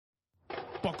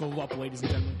Buckle up, ladies and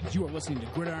gentlemen, because you are listening to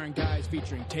Gridiron Guys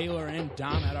featuring Taylor and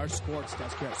Dom at our sports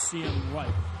desk here at CMU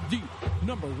Life, the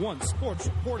 #1 sports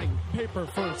reporting paper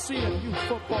for CMU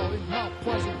football in Mount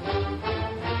Pleasant.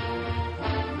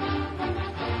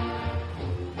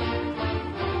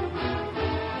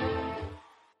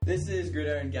 This is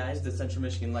Gridiron Guys, the Central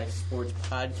Michigan Life Sports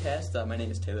Podcast. My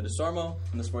name is Taylor DeSormo.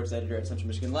 I'm the sports editor at Central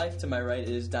Michigan Life. To my right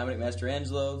is Dominic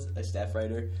Mastrangelo, a staff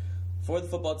writer for the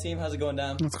football team. How's it going,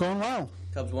 Dom? It's going well.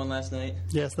 Cubs won last night.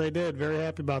 Yes, they did. Very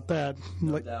happy about that.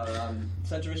 No doubt.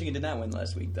 Central Michigan did not win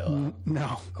last week, though.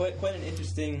 No. Quite an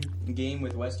interesting game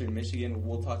with Western Michigan.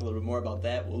 We'll talk a little bit more about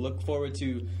that. We'll look forward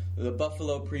to the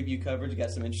Buffalo preview coverage. We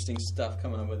got some interesting stuff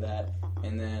coming up with that.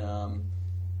 And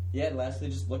then, lastly,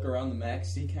 just look around the MAC,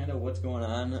 see kind of what's going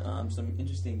on. Some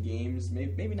interesting games,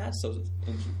 maybe not so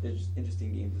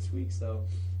interesting games this week. So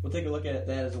we'll take a look at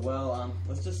that as well.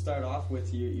 Let's just start off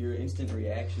with your instant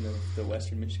reaction of the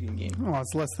Western Michigan game. Well,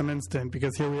 it's less than instant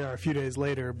because here we are a few days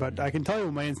later. But I can tell you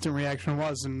what my instant reaction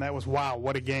was, and that was, wow,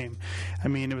 what a game. I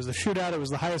mean, it was a shootout. It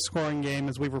was the highest scoring game,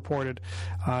 as we've reported,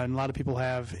 and a lot of people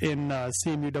have, in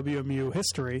CMU-WMU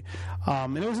history.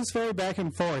 And it was just very back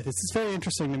and forth. It's just very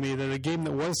interesting to me that a game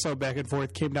that was so back and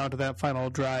forth came down to that final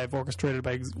drive orchestrated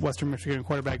by Western Michigan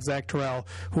quarterback Zach Terrell,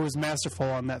 who was masterful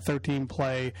on that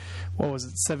 13-play,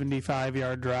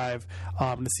 75-yard drive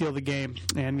to seal the game.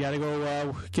 And you got to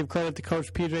go give credit to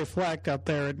Coach P.J. Fleck out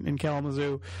there in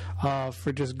Kalamazoo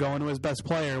for just going to his best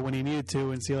player when he needed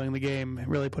to and sealing the game,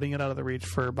 really putting it out of the reach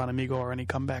for Bonamigo or any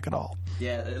comeback at all.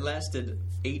 Yeah, it lasted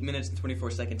 8 minutes and 24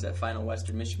 seconds, that final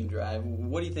Western Michigan drive.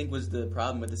 What do you think was the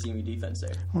problem with the CMU defense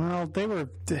there? Well, they were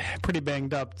pretty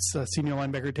banged up. Senior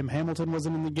linebacker Tim Hamilton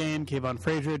wasn't in the game. Kayvon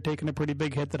Frazier had taken a pretty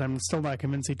big hit that I'm still not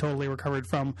convinced he totally recovered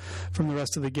from the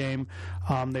rest of the game.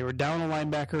 They were down a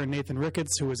linebacker, Nathan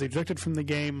Ricketts, who was ejected from the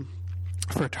game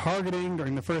for targeting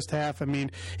during the first half. I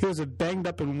mean, he was a banged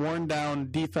up and worn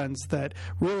down defense that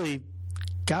really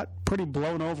got pretty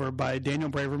blown over by Daniel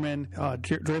Braverman,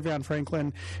 Dravion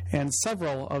Franklin, and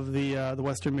several of the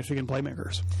Western Michigan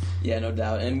playmakers. Yeah, no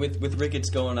doubt. And with Ricketts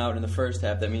going out in the first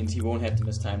half, that means he won't have to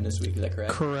miss time this week. Is that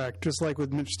correct? Correct. Just like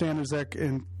with Mitch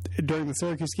Standerzeck during the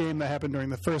Syracuse game, that happened during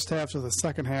the first half, so the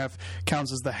second half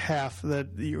counts as the half that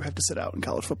you have to sit out in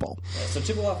college football. Yeah, so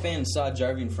Chippewa fans saw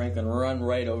Jarvion Franklin run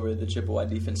right over the Chippewa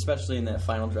defense, especially in that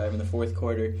final drive in the fourth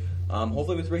quarter.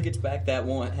 Hopefully with Ricketts back, that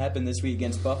won't happen this week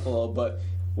against Buffalo, but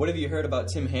what have you heard about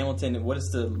Tim Hamilton, and what is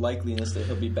the likeliness that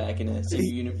he'll be back in a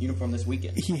CMU uniform this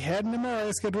weekend? He had an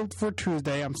MRI scheduled for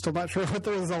Tuesday. I'm still not sure what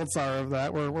the results are of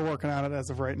that. We're working on it as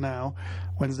of right now,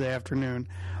 Wednesday afternoon.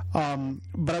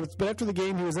 But after the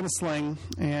game, he was in a sling,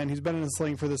 and he's been in a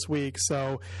sling for this week.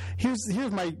 So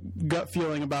here's my gut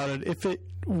feeling about it. If it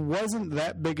wasn't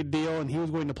that big a deal and he was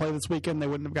going to play this weekend, they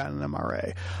wouldn't have gotten an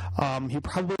MRA. He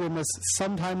probably will miss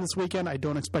some time this weekend. I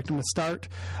don't expect him to start.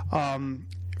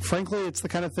 Frankly, it's the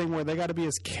kind of thing where they got to be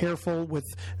as careful with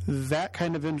that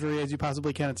kind of injury as you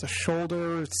possibly can. It's a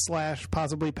shoulder /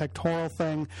 possibly pectoral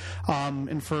thing.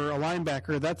 And for a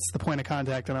linebacker, that's the point of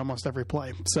contact in almost every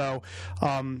play. So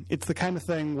it's the kind of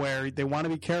thing where they want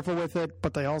to be careful with it,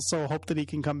 but they also hope that he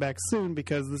can come back soon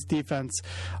because this defense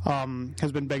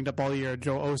has been banged up all year.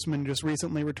 Joe Osman just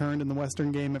recently returned in the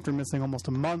Western game after missing almost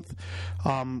a month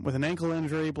with an ankle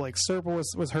injury. Blake Serpa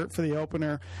was hurt for the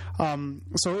opener.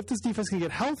 So if this defense can get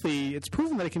healthy, it's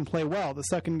proven that it can play well. The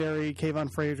secondary,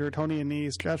 Kayvon Frazier, Tony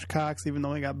Anise, Josh Cox, even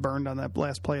though he got burned on that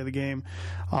last play of the game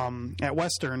at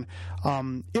Western,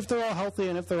 if they're all healthy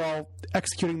and if they're all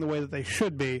executing the way that they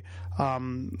should be,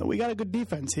 we got a good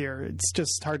defense here. It's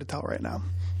just hard to tell right now.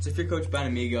 So if you're Coach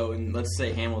Bonamigo and let's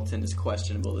say Hamilton is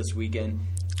questionable this weekend,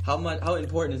 how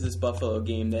important is this Buffalo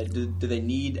game? Do they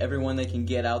need everyone they can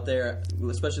get out there,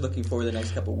 especially looking forward to the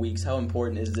next couple of weeks? How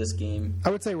important is this game? I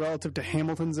would say relative to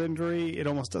Hamilton's injury, it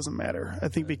almost doesn't matter. I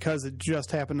think because it just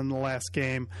happened in the last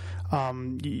game,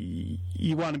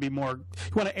 you want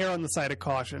to err on the side of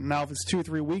caution. Now, if it's 2 or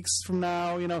 3 weeks from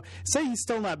now, say he's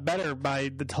still not better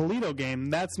by the Toledo game,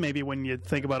 that's maybe when you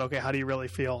think about, okay, how do you really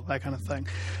feel, that kind of thing.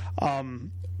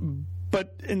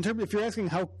 But in terms, if you're asking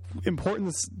how important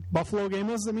this Buffalo game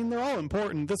is, I mean, they're all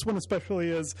important. This one especially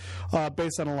is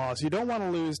based on a loss. You don't want to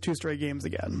lose 2 straight games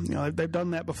again. They've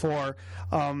done that before.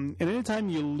 And anytime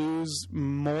you lose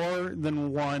more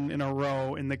than one in a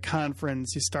row in the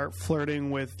conference, you start flirting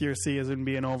with your season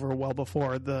being over well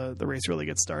before the race really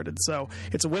gets started. So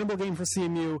it's a winnable game for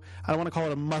CMU. I don't want to call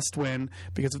it a must-win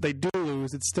because if they do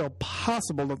lose, it's still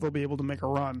possible that they'll be able to make a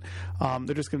run.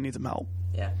 They're just going to need some help.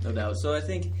 Yeah, no doubt. So I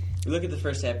think we look at the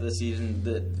first half of the season,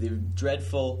 the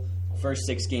dreadful first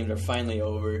 6 games are finally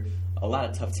over. A lot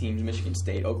of tough teams, Michigan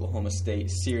State, Oklahoma State,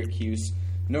 Syracuse,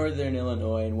 Northern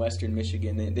Illinois and Western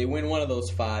Michigan. They win one of those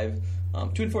 5.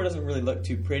 2-4 doesn't really look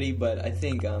too pretty, but I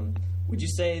think would you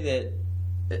say that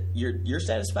you're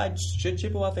satisfied? Should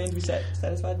Chippewa fans be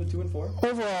satisfied with 2-4?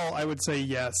 Overall, I would say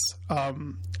yes.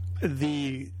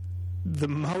 The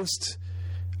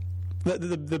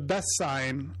best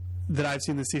sign that I've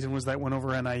seen this season was that win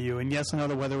over NIU. And yes, I know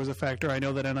the weather was a factor. I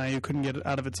know that NIU couldn't get it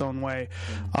out of its own way.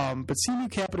 But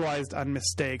CMU capitalized on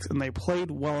mistakes, and they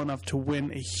played well enough to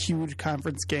win a huge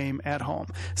conference game at home.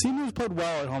 CMU's played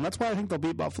well at home. That's why I think they'll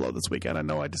beat Buffalo this weekend. I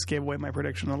know I just gave away my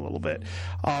prediction a little bit.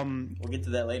 We'll get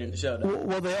to that later in the show.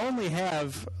 Well, they only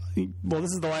have... Well,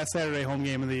 this is the last Saturday home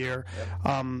game of the year.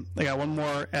 Yep. They got one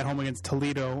more at home against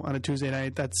Toledo on a Tuesday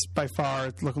night. That's by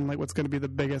far looking like what's going to be the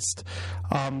biggest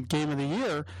game of the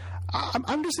year.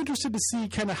 I'm just interested to see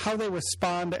kind of how they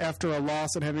respond after a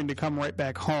loss and having to come right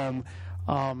back home,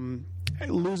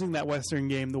 losing that Western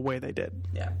game the way they did.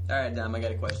 Yeah. All right, Dom, I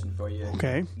got a question for you.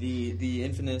 Okay. The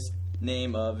infamous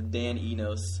name of Dan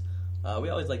Enos. We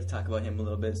always like to talk about him a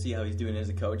little bit, see how he's doing as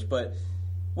a coach, but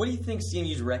what do you think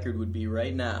CMU's record would be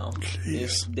right now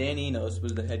if Dan Enos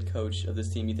was the head coach of this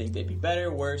team? You think they'd be better,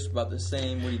 worse, about the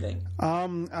same? What do you think?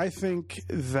 I think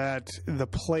that the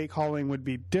play calling would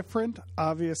be different,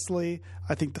 obviously.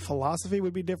 I think the philosophy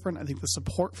would be different. I think the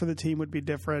support for the team would be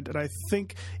different. And I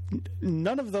think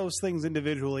none of those things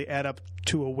individually add up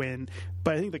to a win.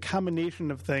 But I think the combination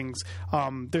of things,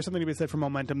 there's something to be said for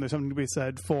momentum. There's something to be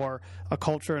said for a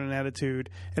culture and an attitude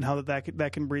and how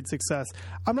that can breed success.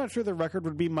 I'm not sure the record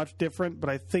would be much different, but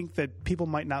I think that people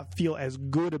might not feel as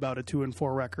good about a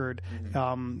 2-4 record,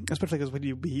 especially because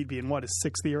he'd be in his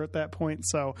 6th year at that point.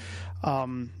 So,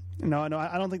 no,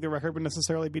 I don't think the record would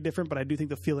necessarily be different, but I do think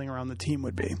the feeling around the team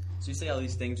would be. So you say all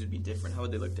these things would be different. How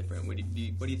would they look different? What do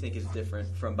you think is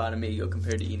different from Bonamigo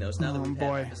compared to Enos now that we've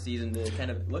had a season to kind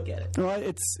of look at it? Well,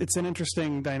 it's an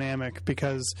interesting dynamic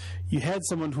because you had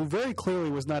someone who very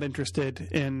clearly was not interested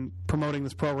in promoting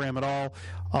this program at all,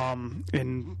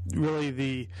 in really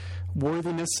the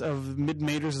worthiness of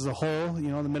mid-majors as a whole, the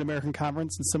Mid-American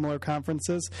Conference and similar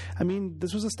conferences. I mean,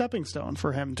 this was a stepping stone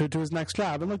for him to his next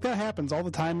job. And look, that happens all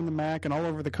the time in the MAC and all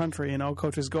over the country.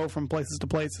 Coaches go from places to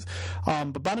places.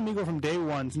 But Bonamigo from day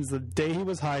one, since the day he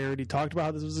was hired, he talked about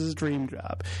how this was his dream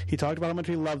job. He talked about how much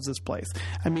he loves this place.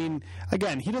 I mean,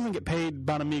 again, he doesn't get paid,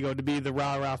 Bonamigo, to be the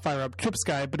rah-rah, fire-up Chips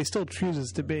guy, but he still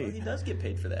chooses to be. Well, he does get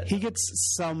paid for that. He gets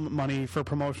some money for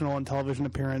promotional and television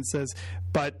appearances,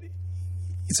 but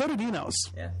so did Enos.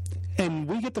 Yeah. And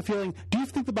we get the feeling, do you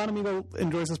think the Bonamigo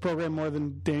enjoys this program more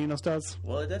than Dan Enos does?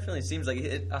 Well, it definitely seems like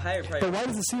a higher priority. But why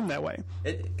does it seem that way?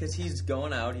 Because he's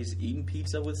going out, he's eating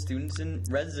pizza with students in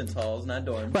residence halls, not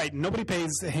dorms. Right. Nobody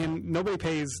pays Don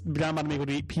Bonamigo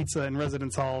to eat pizza in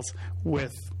residence halls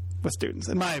with students,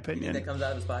 in my opinion. You think that comes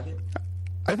out of his pocket?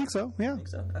 I think so, yeah. I think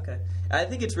so, okay. I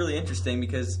think it's really interesting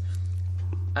because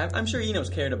I'm sure Enos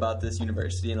cared about this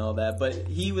university and all that, but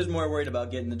he was more worried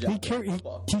about getting the job.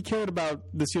 He cared about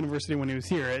this university when he was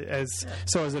here,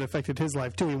 so as it affected his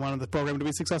life too. He wanted the program to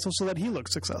be successful so that he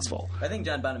looked successful. I think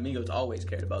John Bonamigo's always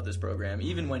cared about this program,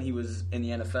 even when he was in the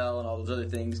NFL and all those other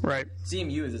things. Right.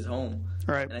 CMU is his home.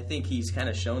 Right. And I think he's kind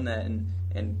of shown that,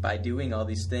 and by doing all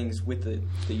these things with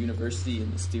the university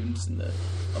and the students and the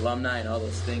alumni and all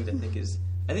those things,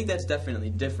 I think that's definitely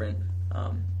different.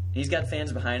 He's got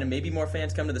fans behind him. Maybe more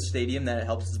fans come to the stadium. That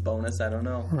helps his bonus. I don't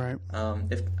know. Right.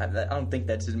 I don't think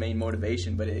that's his main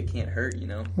motivation, but it can't hurt,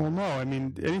 Well, no. I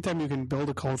mean, anytime you can build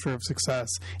a culture of success,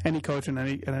 any coach in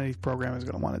any program is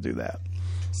going to want to do that.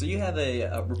 So you have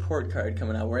a report card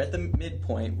coming out. We're at the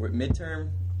midpoint. We're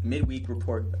midweek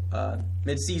report,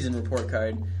 mid-season report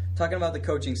card. Talking about the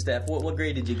coaching staff, what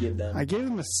grade did you give them? I gave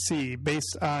them a C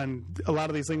based on a lot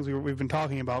of these things we've been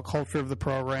talking about, culture of the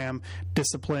program,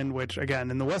 discipline, which, again,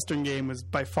 in the Western game was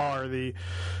by far the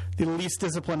least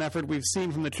disciplined effort we've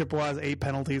seen from the Chippewas, 8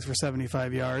 penalties for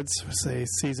 75 yards, say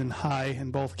season high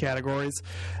in both categories.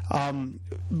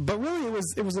 But really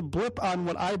it was a blip on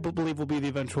what I believe will be the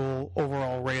eventual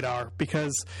overall radar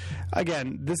because,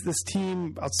 again, this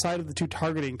team, outside of the 2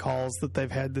 targeting calls that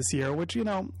they've had this year, which,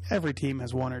 every team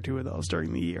has 1 or 2 of those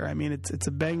during the year. I mean, it's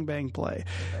a bang-bang play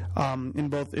in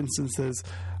both instances.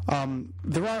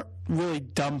 There aren't really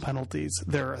dumb penalties.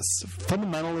 They're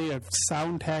fundamentally a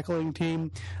sound tackling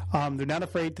team. They're not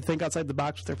afraid to think outside the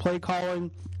box with their play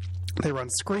calling. They run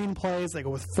screen plays. They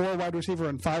go with 4 wide receiver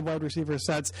and 5 wide receiver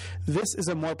sets. This is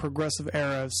a more progressive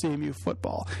era of CMU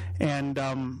football. And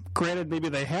granted, maybe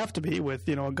they have to be with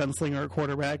a gunslinger at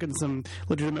quarterback and some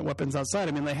legitimate weapons outside.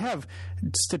 I mean, they have,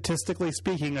 statistically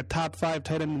speaking, a top 5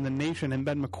 tight end in the nation in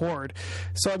Ben McCord.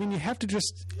 So I mean, you have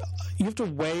to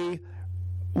weigh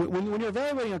when you're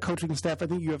evaluating a coaching staff, I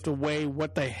think you have to weigh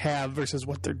what they have versus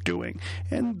what they're doing.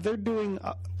 And they're doing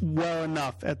well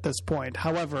enough at this point.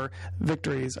 However,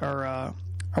 victories are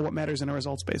what matters in a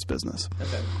results-based business.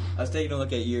 Okay. I was taking a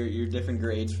look at your different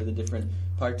grades for the different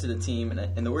parts of the team,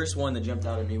 and the worst one that jumped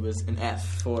out at me was an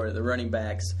F for the running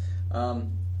backs.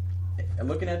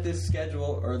 Looking at this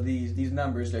schedule, or these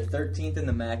numbers, they're 13th in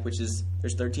the MAC, which is,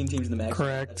 there's 13 teams in the MAC.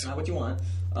 Correct. That's not what you want.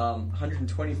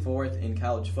 124th in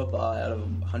college football out of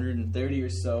 130 or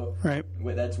so. Right.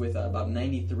 That's with about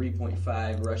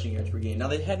 93.5 rushing yards per game. Now,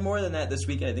 they had more than that this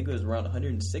weekend. I think it was around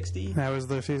 160. That was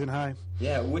their season high.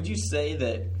 Yeah. Would you say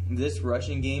that this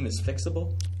rushing game is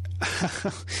fixable?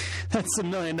 That's $1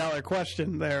 million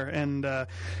question there. And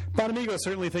Bonamigo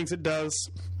certainly thinks it does.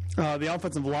 The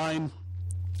offensive line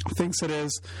thinks it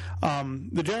is.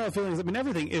 The general feeling is, I mean,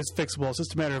 everything is fixable. It's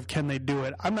just a matter of can they do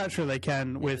it. I'm not sure they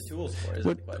can with the tools for it is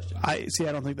the question. I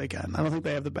don't think they can. I don't think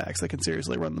they have the backs that can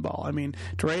seriously run the ball. I mean,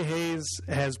 DeRay Hayes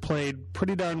has played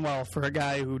pretty darn well for a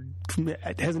guy who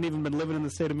hasn't even been living in the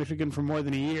state of Michigan for more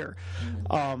than a year.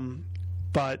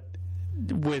 But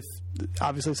with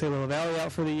obviously Sailor Valley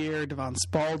out for the year, Devon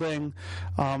Spalding,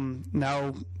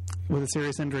 now with a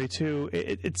serious injury too,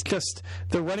 it's just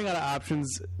they're running out of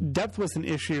options. Depth was an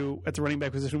issue at the running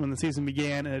back position when the season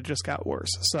began, and it just got worse.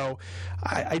 So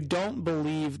I don't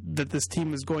believe that this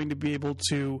team is going to be able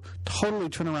to totally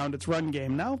turn around its run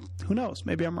game. Now, who knows?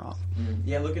 Maybe I'm wrong.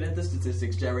 Yeah, looking at the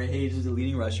statistics, DeRay Hayes is the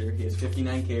leading rusher. He has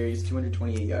 59 carries,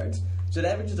 228 yards. So it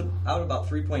averages out about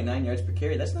 3.9 yards per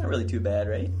carry. That's not really too bad,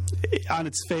 right? On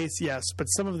its face, yes. But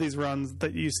some of these runs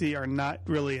that you see are not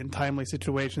really in timely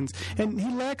situations. And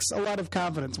he lacks a lot of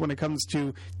confidence when it comes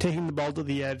to taking the ball to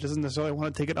the edge. Doesn't necessarily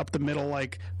want to take it up the middle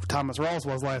like Thomas Rawls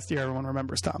was last year. Everyone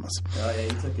remembers Thomas. Oh, yeah, he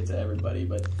took it to everybody.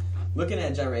 But looking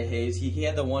at DeRay Hayes, he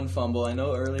had the one fumble. I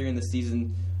know earlier in the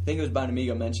season, I think it was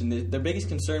Bonamigo mentioned, their biggest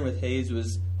concern with Hayes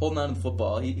was holding on to the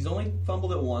football. He's only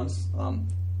fumbled it once.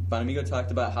 Bonamigo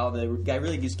talked about how the guy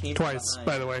really just came twice, from behind.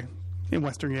 By the way, in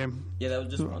Western game. Yeah, that was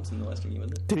just once in the Western game,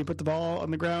 wasn't it? Did he put the ball on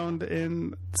the ground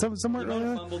in somewhere? He might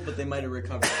have fumbled, but they might have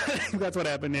recovered. That's what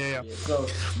happened. Yeah. So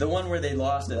the one where they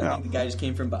lost it, I think the guy just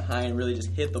came from behind, really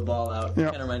just hit the ball out. Yeah.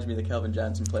 Kind of reminds me of the Kelvin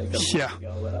Johnson play a couple weeks ago,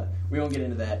 but we won't get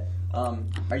into that.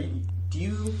 Do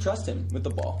you trust him with the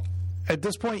ball? At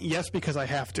this point, yes, because I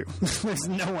have to. There's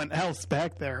no one else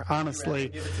back there, honestly.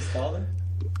 Give it to Spalding?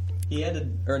 He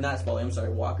had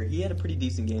Walker. He had a pretty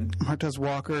decent game. Martez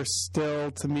Walker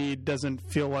still, to me, doesn't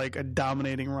feel like a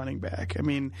dominating running back. I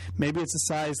mean, maybe it's a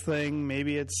size thing.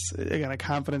 Maybe it's, again, a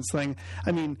confidence thing.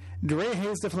 I mean, DeRay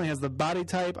Hayes definitely has the body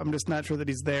type. I'm just not sure that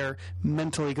he's there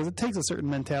mentally because it takes a certain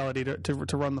mentality to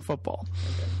run the football.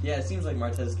 Okay. Yeah, it seems like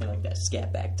Martez is kind of like that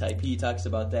scat back type. He talks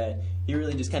about that. He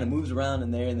really just kind of moves around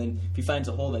in there, and then if he finds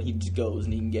a hole, then he just goes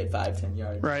and he can get 5-10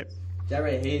 yards. Right.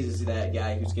 DeRay Hayes is that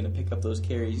guy who's going to pick up those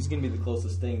carries. He's going to be the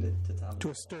closest thing to Thomas.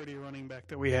 To a sturdy running back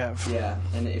that we have. Yeah,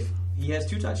 and if he has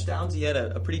 2 touchdowns, he had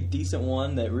a pretty decent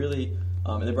one that really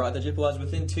they brought the Chippewas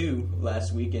within 2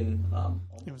 last week. And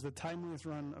it was the timeliest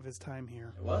run of his time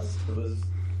here. It was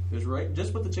right,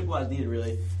 just what the Chippewas needed,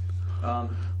 really. And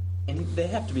they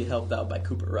have to be helped out by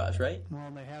Cooper Rush, right?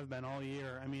 Well, they have been all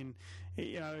year. I mean,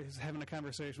 I was having a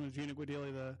conversation with Gina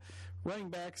Guidilli, the running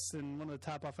backs and one of the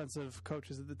top offensive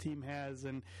coaches that the team has,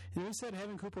 and he said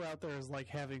having Cooper out there is like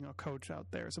having a coach out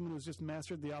there, someone who's just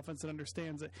mastered the offense and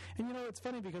understands it. And it's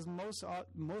funny because most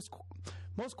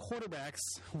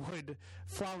quarterbacks would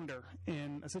flounder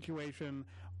in a situation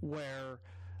where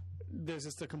there's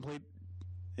just a complete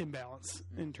imbalance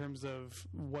in terms of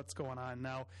what's going on.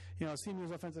 Now,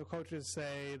 senior offensive coaches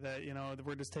say that, that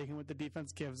we're just taking what the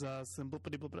defense gives us and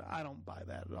blippity blippity. I don't buy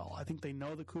that at all. I think they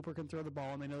know that Cooper can throw the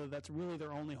ball, and they know that that's really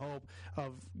their only hope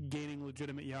of gaining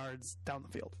legitimate yards down the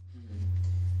field.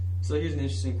 So here's an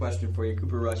interesting question for you.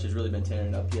 Cooper Rush has really been tearing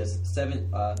it up. He has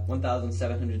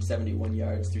 1,771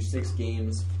 yards through 6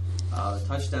 games.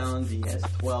 Touchdowns, he has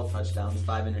 12 touchdowns,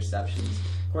 5 interceptions.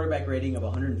 Quarterback rating of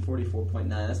 144.9.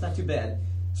 That's not too bad.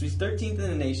 So he's 13th in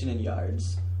the nation in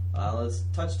yards.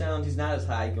 Touchdowns, he's not as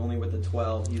high, only with the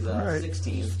 12. He's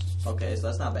 16th. Okay, so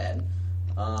that's not bad.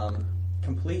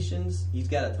 Completions, he's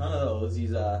got a ton of those.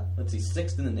 He's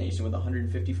 6th in the nation with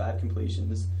 155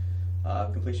 completions.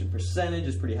 Completion percentage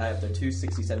is pretty high up there too,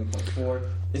 67.4.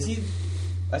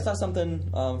 I saw something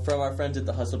from our friends at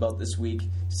the Hustle Belt this week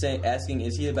asking,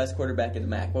 is he the best quarterback in the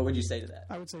MAC? What would you say to that?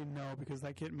 I would say no, because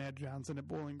that kid Matt Johnson at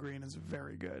Bowling Green is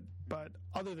very good. But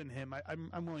other than him,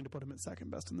 I'm willing to put him at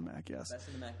second best in the MAC, yes. Best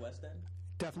in the MAC West then?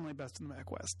 Definitely best in the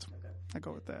MAC West. Okay. I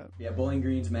go with that. Yeah, Bowling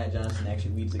Green's Matt Johnson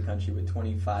actually leads the country with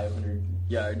 2,500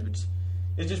 yards, which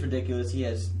is just ridiculous. He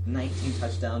has 19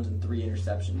 touchdowns and 3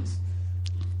 interceptions.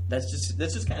 that's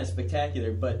just kind of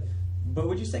spectacular. But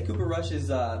would you say Cooper Rush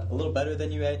is a little better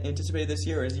than you had anticipated this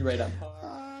year, or is he right on par?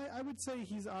 I would say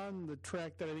he's on the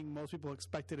track that I think most people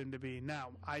expected him to be. Now,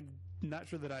 I'm not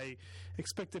sure that I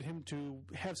expected him to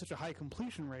have such a high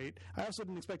completion rate. I also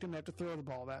didn't expect him to have to throw the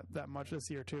ball that much this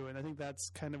year, too. And I think that's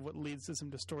kind of what leads to some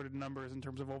distorted numbers in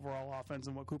terms of overall offense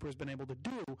and what Cooper's been able to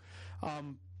do.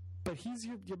 But he's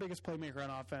your biggest playmaker on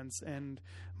offense, and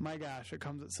my gosh, it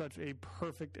comes at such a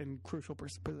perfect and crucial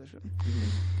position.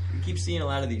 Mm-hmm. You keep seeing a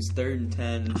lot of these 3rd and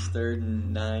 10s, 3rd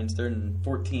and 9s, 3rd and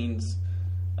 14s.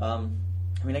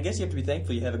 I mean, I guess you have to be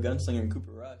thankful you have a gunslinger in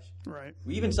Cooper Rush. Right.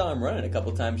 We even saw him running a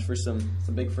couple times for some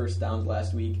big first downs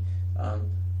last week.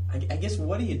 I guess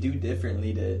what do you do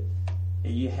differently are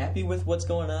you happy with what's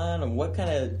going on, and what kind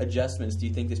of adjustments do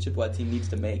you think this Chippewa team needs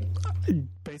to make?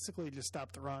 Basically, just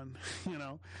stop the run.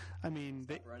 I mean,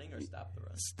 stop running or stop the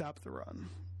run? Stop the run.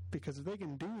 Because if they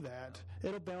can do that,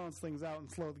 it'll balance things out and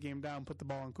slow the game down, put the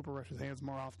ball in Cooper Rush's hands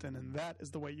more often, and that is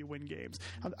the way you win games.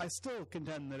 I still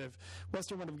contend that if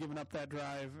Western would have given up that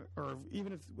drive, or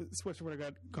even if Western would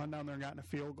have gone down there and gotten a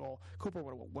field goal, Cooper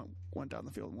would have went down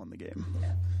the field and won the game.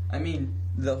 Yeah. I mean,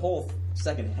 the whole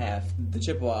second half, the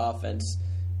Chippewa offense,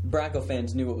 Bronco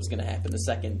fans knew what was going to happen the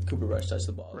second Cooper Rush touched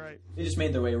the ball. Right. They just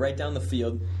made their way right down the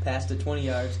field, passed it 20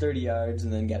 yards, 30 yards,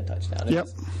 and then got a touchdown.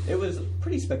 It was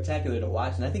pretty spectacular to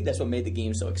watch, and I think that's what made the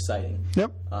game so exciting.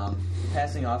 Yep. The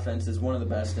passing offense is one of the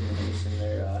best in the nation.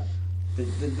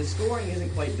 The scoring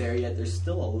isn't quite there yet. They're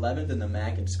still 11th in the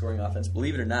MAC in scoring offense,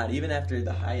 believe it or not. Even after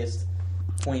the highest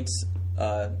points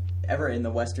ever in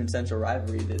the Western Central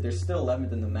rivalry, they're still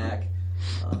 11th in the MAC.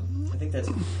 I think that's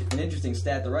an interesting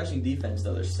stat. The rushing defense,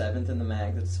 though, they're 7th in the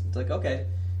MAC. It's like, okay,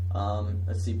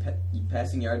 let's see,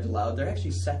 passing yards allowed. They're actually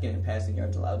 2nd in passing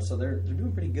yards allowed, so they're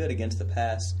doing pretty good against the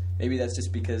pass. Maybe that's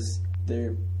just because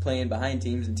they're playing behind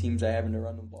teams and teans are having to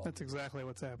run the ball. That's exactly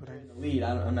what's happening. They're in the lead.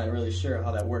 I'm not really sure how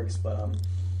that works, but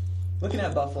looking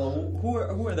at Buffalo,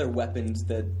 who are their weapons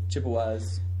that Chippewa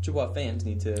fans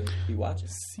need to be watching?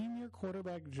 Senior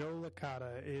quarterback Joe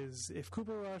Licata is, if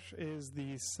Cooper Rush is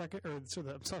the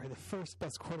first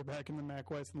best quarterback in the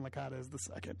MAC West, and Licata is the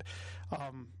second.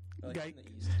 In the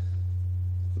East.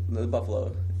 The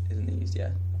Buffalo is in the East,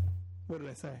 yeah. What did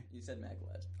I say? You said MAC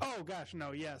West. Oh, gosh,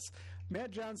 no, yes.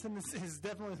 Matt Johnson is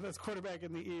definitely the best quarterback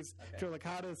in the East. Okay. Joe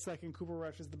Licata is second. Cooper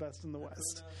Rush is the best in the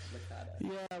West.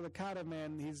 Yeah, Licata,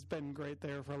 man, he's been great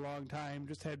there for a long time.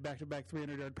 Just had back-to-back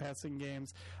 300-yard passing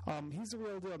games. He's the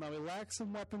real deal. Now, he lacks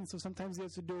some weapons, so sometimes he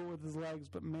has to do it with his legs.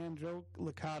 But, man, Joe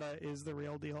Licata is the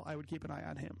real deal. I would keep an eye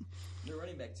on him. The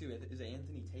running back, too. Is it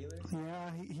Anthony Taylor?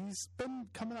 Yeah, he's been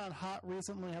coming on hot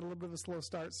recently. Had a little bit of a slow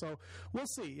start. So we'll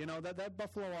see. That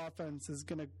Buffalo offense is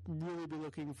going to really be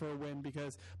looking for a win,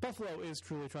 because Buffalo is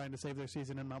truly trying to save their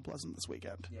season in Mount Pleasant this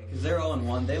weekend. Yeah, because they're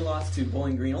 0-1. They lost to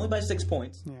Bowling Green only by 6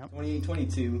 points. Yeah.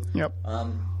 28-22. Yep.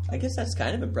 I guess that's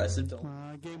kind of impressive.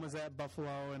 Game was at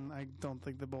Buffalo, and I don't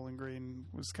think the Bowling Green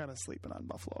was kind of sleeping on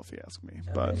Buffalo, if you ask me.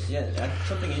 Okay. But yeah,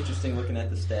 something interesting looking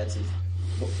at the stats is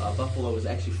Buffalo was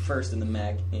actually first in the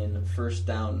MAC in first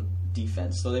down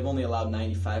defense. So they've only allowed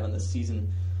 95 on the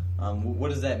season. What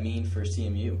does that mean for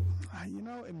CMU?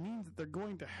 It means that they're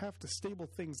going to have to stable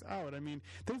things out. I mean,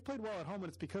 they've played well at home, and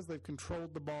it's because they've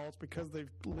controlled the ball. It's because they've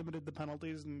limited the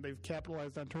penalties, and they've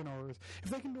capitalized on turnovers. If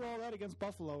they can do all that against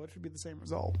Buffalo, it should be the same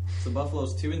result. So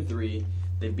Buffalo's 2-3.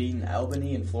 They've beaten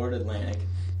Albany and Florida Atlantic,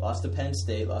 lost to Penn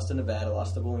State, lost to Nevada,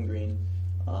 lost to Bowling Green.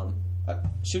 How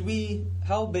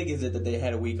big is it that they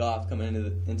had a week off coming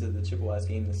into the Chippewa's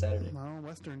game this Saturday? Well,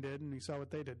 Western did, and you saw what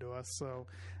they did to us. So,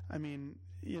 I mean,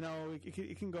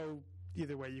 it can go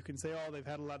either way. You can say, they've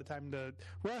had a lot of time to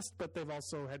rest, but they've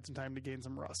also had some time to gain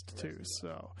some rust too.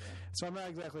 So I'm not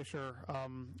exactly sure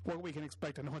what we can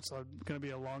expect. I know it's going to be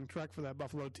a long trek for that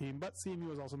Buffalo team, but CMU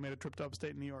has also made a trip to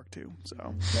upstate New York too.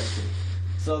 So that's true.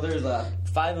 So there's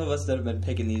 5 of us that have been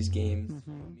picking these games.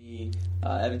 Mm-hmm. Me,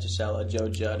 Evan Chisella, Joe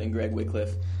Judd, and Greg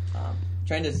Wycliffe.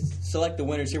 Trying to select the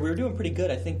winners here. We were doing pretty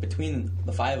good, I think, between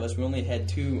the 5 of us. We only had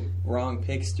 2 wrong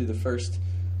picks through the first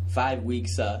 5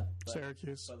 weeks.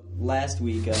 Syracuse. But last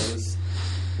week was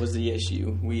the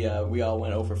issue. We all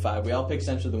went 0 for 5. We all picked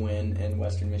Central to win, and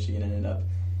Western Michigan ended up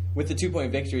with the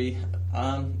 2-point victory.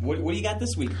 What do you got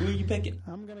this week? Who are you picking?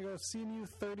 I'm going to go CMU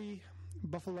 30,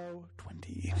 Buffalo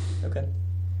 20. Okay.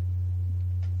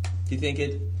 Do you think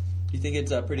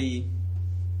it's a pretty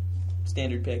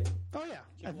standard pick? Oh yeah.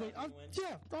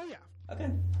 Oh yeah. Okay.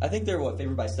 I think they're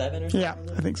favored by 7 or something? Yeah,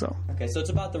 I think so. Okay, so it's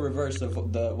about the reverse of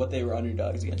what they were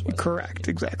underdogs against Western. Correct,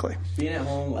 exactly. Being at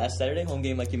home last Saturday, home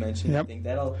game like you mentioned, yep. I think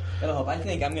that'll help. I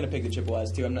think I'm going to pick the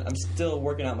Chippewas too. I'm still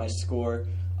working out my score.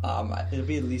 It'll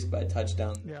be at least by a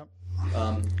touchdown. Yep.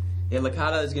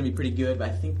 Licata is going to be pretty good, but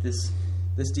I think this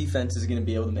defense is going to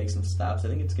be able to make some stops. I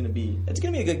think it's going to be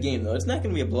a good game, though. It's not going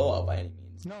to be a blowout by any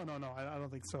means. No, I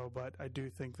don't think so, but I do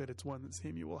think that it's one that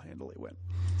CMU will handily win.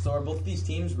 So are both of these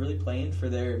teams really playing for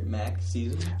their MAC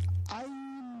season?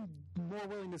 I'm more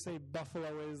willing to say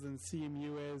Buffalo is than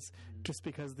CMU is, just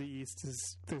because the East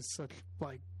is such,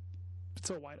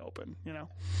 so wide open, you know?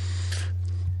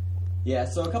 Yeah,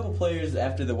 so a couple players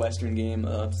after the Western game,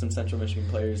 some Central Michigan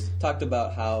players, talked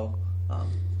about how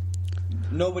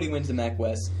nobody wins the MAC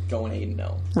West going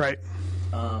 8-0. Right.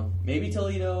 Maybe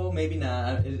Toledo, maybe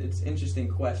not. It's an interesting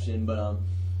question, but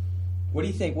what do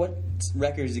you think? What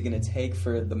record is it going to take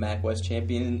for the MAC West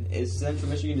champion? Is Central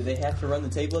Michigan, do they have to run the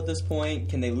table at this point?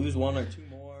 Can they lose one or two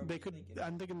more?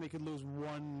 I'm thinking they could lose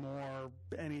one more.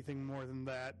 Anything more than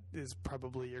that is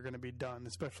probably you're going to be done,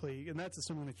 especially, and that's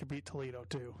assuming they can beat Toledo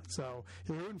too. So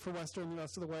you're rooting for Western the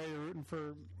rest of the way. You're rooting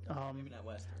for maybe not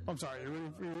Western. I'm sorry. You're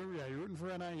rooting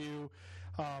for NIU.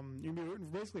 You're rooting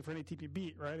basically for any team you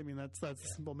beat, right? I mean, that's the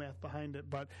simple math behind it.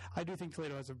 But I do think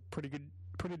Toledo has a pretty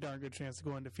darn good chance to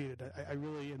go undefeated. I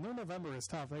really, and their November is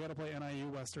tough. They got to play NIU,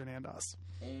 Western, and us.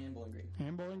 And Bowling Green.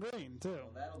 And Bowling Green, too.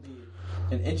 Well, that'll be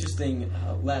an interesting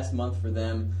last month for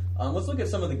them. Let's look at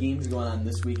some of the games going on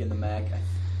this week in the MAC.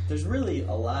 There's really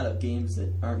a lot of games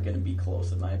that aren't going to be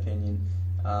close, in my opinion,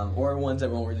 or ones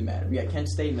that won't really matter. We got Kent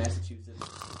State, Massachusetts,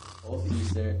 both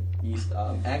East,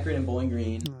 Akron and Bowling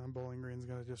Green. Bowling Green's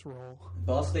going to just roll.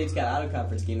 Ball State's got out of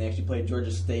conference game. They actually played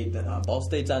Georgia State. Ball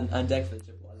State's on deck for the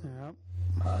Chippewas. Yep.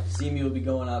 CMU will be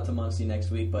going out to Muncie next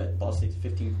week, but Ball State's a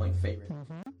 15-point favorite.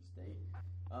 Mm-hmm. State.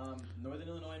 Northern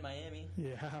Illinois and Miami.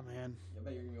 Yeah, man. I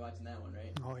bet you're going to be watching that one,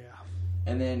 right? Oh, yeah.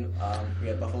 And then we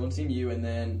got Buffalo and CMU, and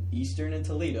then Eastern and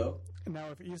Toledo. Now,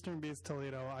 if Eastern beats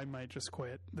Toledo, I might just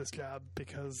quit this job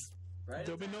because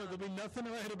there'll be nothing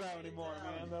to write about anymore,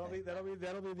 man. That'll be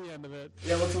the end of it.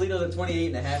 Yeah, well, Toledo's a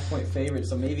 28.5-point favorite,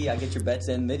 so maybe I get your bets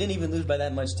in. They didn't even lose by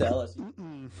that much to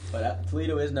LSU. But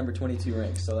Toledo is number 22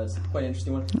 ranked, so that's quite an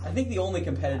interesting one. I think the only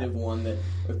competitive one that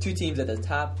with two teams at the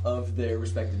top of their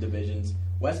respective divisions,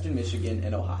 Western Michigan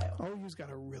and Ohio. OU's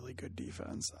got a really good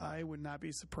defense. I would not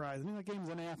be surprised. I mean, the game's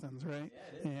in Athens, right? Yeah,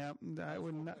 it is. Yeah, that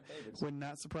would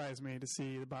not surprise me to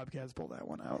see the Bobcats pull that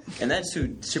one out. And that's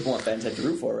who Chippewa fans have to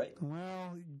root for, right?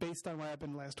 Well, based on what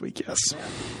happened last week, yes. Yeah.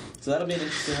 So that'll be an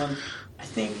interesting one. I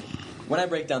think when I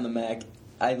break down the MAC,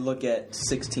 I look at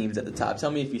 6 teams at the top.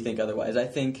 Tell me if you think otherwise. I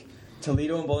think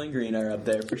Toledo and Bowling Green are up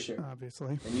there for sure.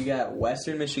 Obviously. And you got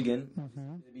Western Michigan,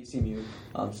 CMU.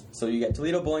 So you got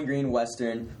Toledo, Bowling Green,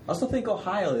 Western. I also think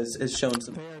Ohio has shown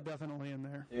some. They are definitely in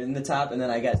there. They're in the top, and then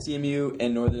I got CMU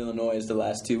and Northern Illinois as the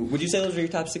last two. Would you say those are your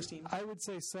top 6 teams? I would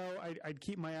say so. I'd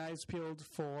keep my eyes peeled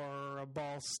for a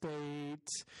Ball State.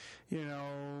 You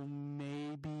know,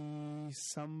 maybe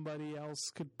somebody else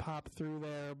could pop through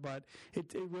there, but it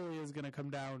really is going to come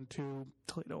down to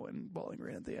Toledo and Bowling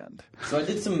Green at the end. So I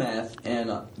did some math,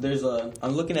 and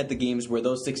I'm looking at the games where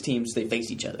those 6 teams, they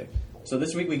face each other. So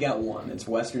this week we got one. It's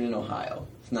Western and Ohio.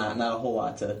 It's not a whole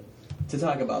lot to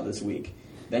talk about this week.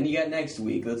 Then you got next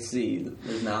week. Let's see.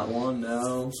 There's not one.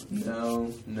 No.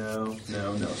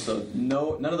 So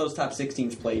none of those top 6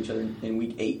 teams play each other in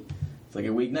week 8. It's like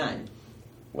in week 9.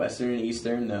 Western and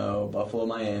Eastern, no. Buffalo,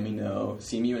 Miami, no.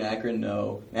 CMU and Akron,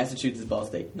 no. Massachusetts, Ball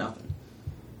State, nothing.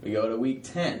 We go to week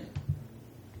 10.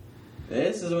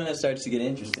 This is when it starts to get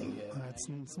interesting.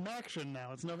 It's some action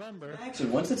now. It's November.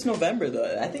 Action. Once it's November,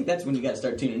 though, I think that's when you got to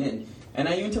start tuning in.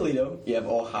 NIU and Toledo. You have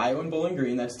Ohio and Bowling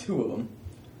Green. That's 2 of them.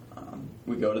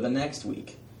 We go to the next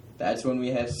week. That's when we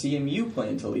have CMU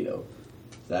playing Toledo.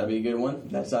 So that'll be a good one.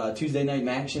 That's Tuesday night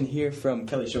action here from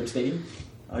Kelly Short Stadium.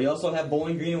 You also have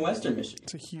Bowling Green and Western Michigan.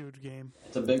 It's a huge game.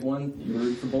 It's a big one. You're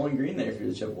rooting for Bowling Green there if you're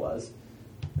the Chippewas.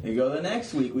 You go to the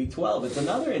next week, week 12. It's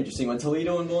another interesting one,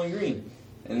 Toledo and Bowling Green.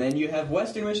 And then you have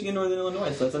Western Michigan, Northern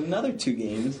Illinois. So that's another 2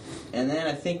 games. And then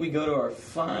I think we go to our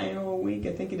final week,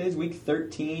 I think it is, week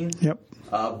 13. Yep.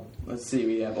 Let's see,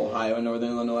 we have Ohio and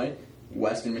Northern Illinois,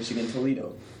 Western Michigan,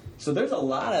 Toledo. So there's a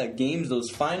lot of games,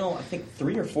 those final, I think,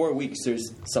 3 or 4 weeks.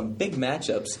 There's some big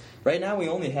matchups. Right now we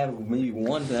only have maybe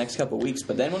one for the next couple of weeks.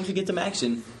 But then once we get some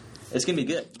action, it's going to be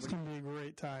good. It's going to be a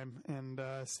great time. And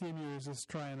CMU is just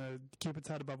trying to keep its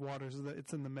head above water so that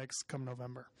it's in the mix come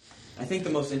November. I think the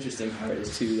most interesting part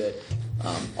is, too, that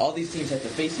all these teams have to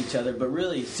face each other. But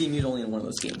really, CMU's only in one of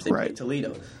those games. They play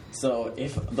Toledo. So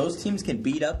if those teams can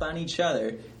beat up on each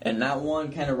other and not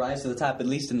one kind of rise to the top, at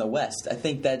least in the West, I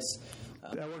think that's...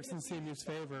 that works in CMU's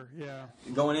favor, yeah.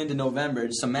 Going into November,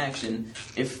 some action.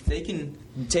 If they can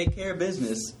take care of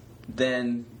business,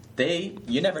 then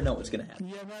you never know what's going to happen.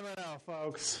 You never know,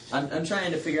 folks. I'm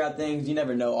trying to figure out things. You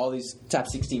never know. All these top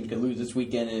 6 teams could lose this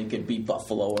weekend, and it could be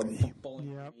Buffalo or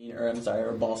Bowling Green,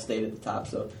 or Ball State at the top.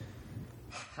 So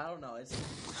I don't know.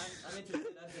 I'm interested.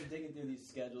 I've been digging through these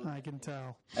schedules. I can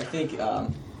tell. I think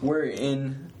we're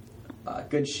in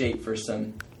good shape for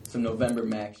some November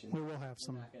action. We will have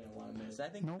some. We're not going to want to miss. I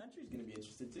think the country's going to be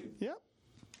interested too. Yep.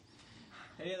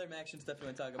 Any other action stuff you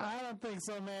want to talk about? I don't think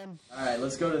so, man. All right,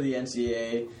 let's go to the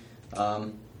NCAA.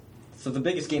 So the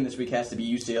biggest game this week has to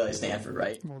be UCLA Stanford,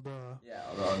 right? Well, duh.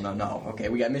 Yeah. No. Okay,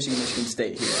 we got Michigan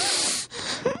State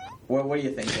here. What are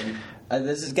you thinking?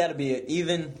 This has got to be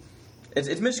even.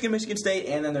 It's Michigan State,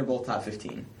 and then they're both top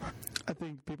 15. I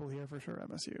think people here for sure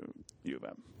MSU, U of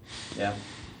M. Yeah.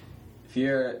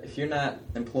 If you're not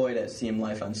employed at CM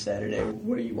Life on Saturday,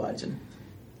 what are you watching?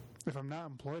 If I'm not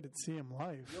employed at CM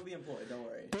Life, You'll be employed. Don't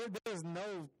worry. There's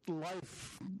no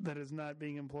life that is not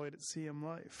being employed at CM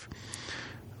Life.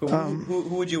 Who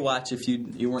would you watch if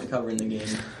you weren't covering the game?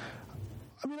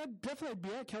 I mean, I'd definitely be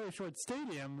at Kelly Short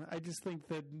Stadium. I just think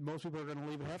that most people are going to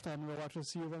leave at halftime and go watch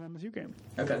a U of M MSU game.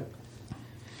 Okay.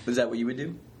 Is that what you would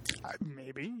do?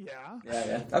 Maybe, yeah.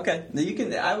 Yeah. Okay.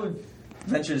 I would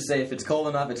venture to say if it's cold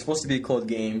enough, it's supposed to be a cold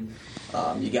game.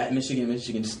 You got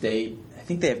Michigan State. I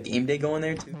think they have game day going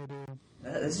there too.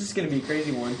 This is going to be a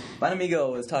crazy one.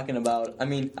 Bonamigo was talking about. I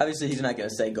mean, obviously he's not going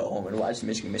to say go home and watch the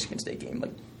Michigan State game.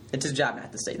 Like, it's his job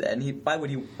not to say that. And why would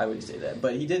he say that?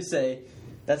 But he did say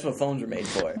that's what phones are made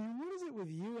for. What is it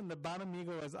with you and the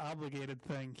Bonamigo as obligated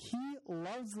thing? He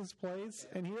loves this place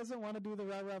and he doesn't want to do the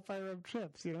rah-rah fire up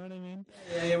chips. You know what I mean?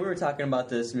 Yeah, we were talking about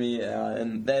this, me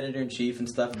and the editor-in-chief and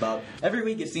stuff, about every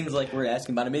week it seems like we're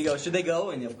asking Bonamigo, should they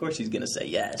go? And of course he's going to say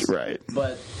yes. Right.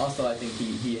 But also I think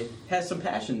he has some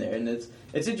passion there, and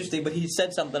it's interesting, but he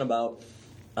said something about,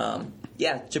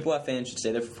 Chippewa fans should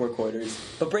stay there for 4 quarters,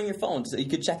 but bring your phones. So you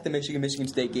could check the Michigan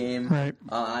State game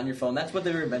on your phone. That's what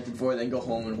they were invented for. Then go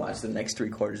home and watch the next 3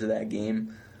 quarters of that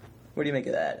game. What do you make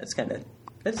of that?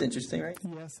 That's interesting, right?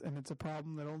 Yes, and it's a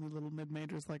problem that only little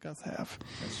mid-majors like us have.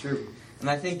 That's true. And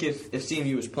I think if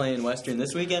CMU was playing Western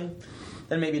this weekend,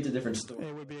 then maybe it's a different story.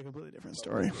 It would be a completely different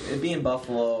story. It'd be in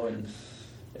Buffalo, and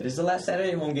it is the last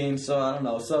Saturday home game, so I don't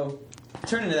know. So,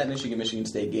 turning to that Michigan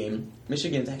State game,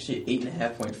 Michigan's actually an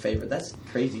 8.5-point favorite. That's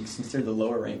crazy since they're the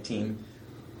lower-ranked team.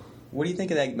 What do you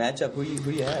think of that matchup? Who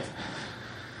do you have?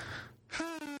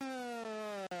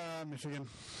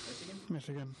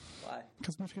 Michigan. Why?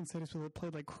 Because Michigan State has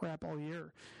played like crap all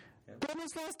year. Yeah. They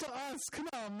almost lost to us. Come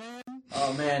on, man.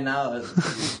 Oh, man, now you're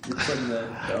putting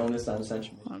the onus on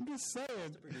Central. I'm just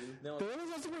saying. They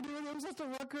almost lost to Purdue. They almost lost to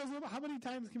Rutgers. How many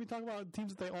times can we talk about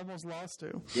teams that they almost lost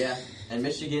to? Yeah, and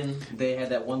Michigan, they had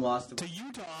that one loss to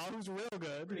Utah, who's real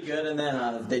good. Pretty good, and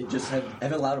then they just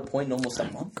haven't allowed a point in almost a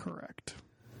month. Correct.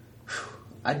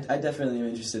 I definitely am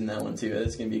interested in that one, too.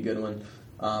 That's going to be a good one.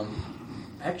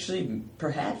 Actually,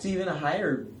 perhaps even a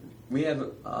higher. We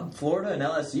have Florida and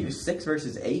LSU 6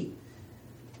 versus 8.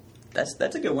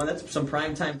 That's a good one. That's some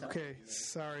prime time. Okay,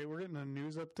 sorry, we're getting a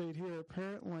news update here.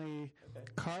 Apparently,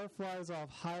 car flies off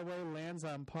highway, lands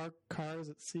on parked cars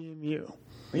at CMU.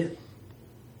 Really?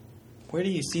 Where do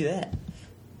you see that?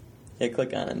 Yeah,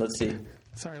 click on it. Let's see.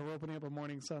 Sorry, we're opening up a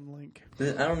Morning Sun link.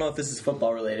 I don't know if this is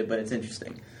football related, but it's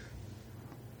interesting.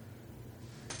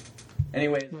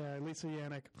 Anyway. Yeah, Lisa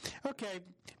Yannick. Okay,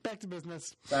 back to business.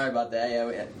 Sorry about that. Yeah,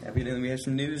 we have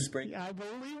some news break. I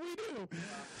believe we do.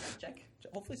 Check.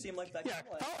 Hopefully CMLife.com. Yeah,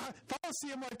 follow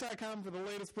CMLife.com for the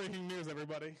latest breaking news,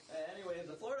 everybody. Anyways,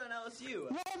 the Florida and LSU.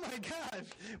 Oh my gosh,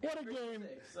 what a game.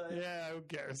 Yeah, who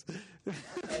cares? All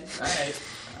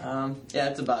right. Yeah,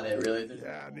 that's about it, really.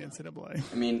 Yeah, the NCAA.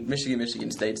 I mean,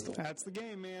 Michigan State's the one. That's the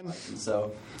game, man.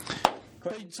 So...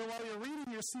 So while you're reading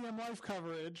your CM Life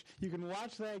coverage, you can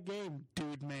watch that game,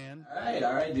 dude, man.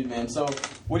 All right, dude, man. So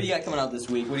what do you got coming out this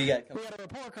week? What do you got coming? We got a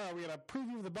report card. We got a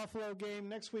preview of the Buffalo game.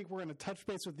 Next week, we're going to touch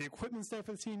base with the equipment staff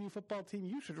of the CMU football team.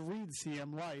 You should read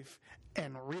CM Life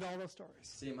and read all the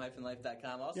stories.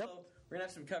 CM-life.com. Also, we're going to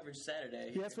have some coverage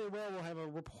Saturday. Yes, we will. We'll have a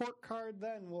report card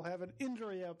then. We'll have an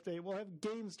injury update. We'll have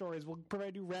game stories. We'll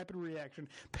provide you rapid reaction.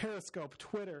 Periscope,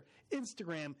 Twitter,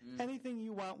 Instagram, anything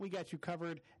you want, we got you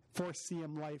covered. For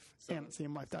CM Life and at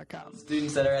CMLife.com.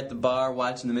 Students that are at the bar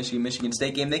watching the Michigan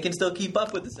State game, they can still keep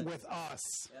up with us. With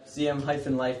us.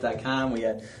 CM-life.com. We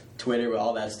got Twitter with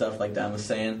all that stuff like Don was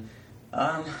saying.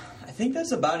 I think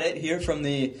that's about it here from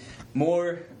the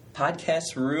more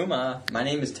podcast room. My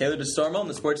name is Taylor DeStormo. I'm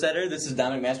the sports editor. This is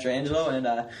Dominic Mastrangelo. And,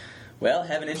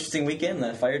 have an interesting weekend.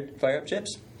 Fire up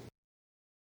chips.